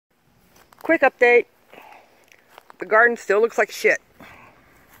Quick update. The garden still looks like shit.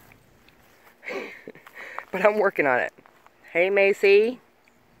 But I'm working on it. Hey, Macy.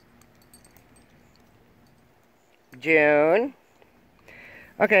 June.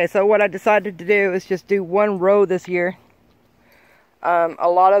 Okay, so what I decided to do is just do one row this year. A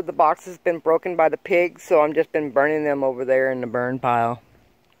lot of the boxes have been broken by the pigs, so I'm just been burning them over there in the burn pile.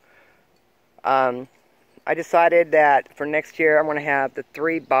 I decided that for next year I'm going to have the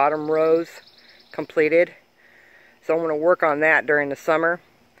 3 bottom rows completed. So I'm going to work on that during the summer.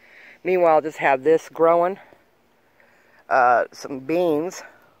 Meanwhile, just have this growing. Some beans,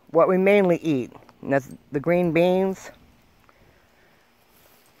 what we mainly eat. And that's the green beans.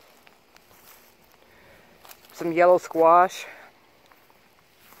 Some yellow squash.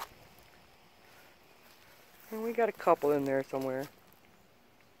 And we got a couple in there somewhere.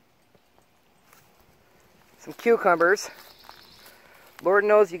 Some cucumbers. Lord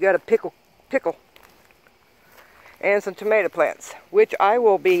knows you got a pickle. And some tomato plants, which I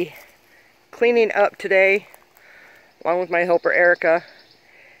will be cleaning up today, along with my helper Erica,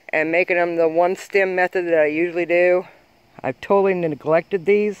 and making them the one stem method that I usually do. I've totally neglected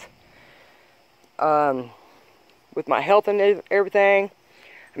these. With my health and everything,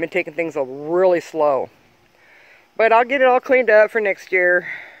 I've been taking things really slow. But I'll get it all cleaned up for next year.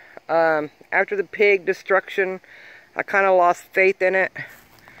 After the pig destruction, I kind of lost faith in it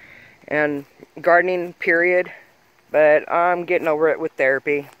and gardening, period. But I'm getting over it with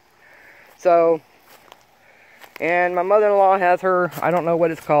therapy. So, and my mother-in-law has her, I don't know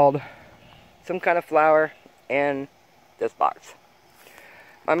what it's called, some kind of flower in this box.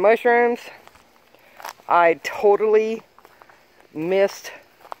 My mushrooms, I totally missed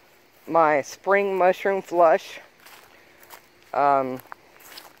my spring mushroom flush.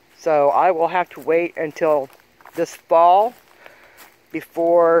 So I will have to wait until this fall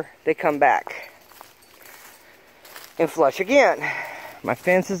before they come back and flush again. My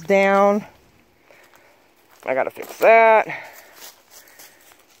fence is down. I gotta fix that.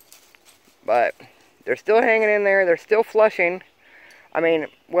 But they're still hanging in there. They're still flushing. I mean,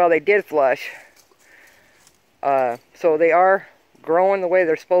 well, they did flush. So they are growing the way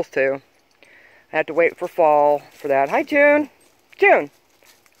they're supposed to. I have to wait for fall for that. Hi, June. June.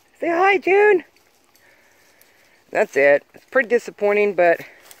 Say hi, June. That's it. It's pretty disappointing, but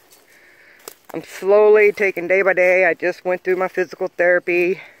I'm slowly taking day by day. I just went through my physical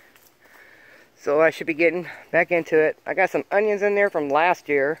therapy, so I should be getting back into it. I got some onions in there from last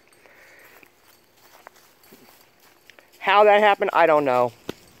year. How that happened, I don't know.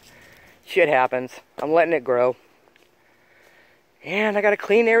 Shit happens. I'm letting it grow. And I gotta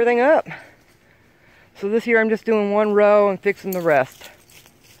clean everything up. So this year I'm just doing one row and fixing the rest.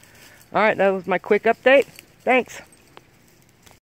 Alright, that was my quick update. Thanks.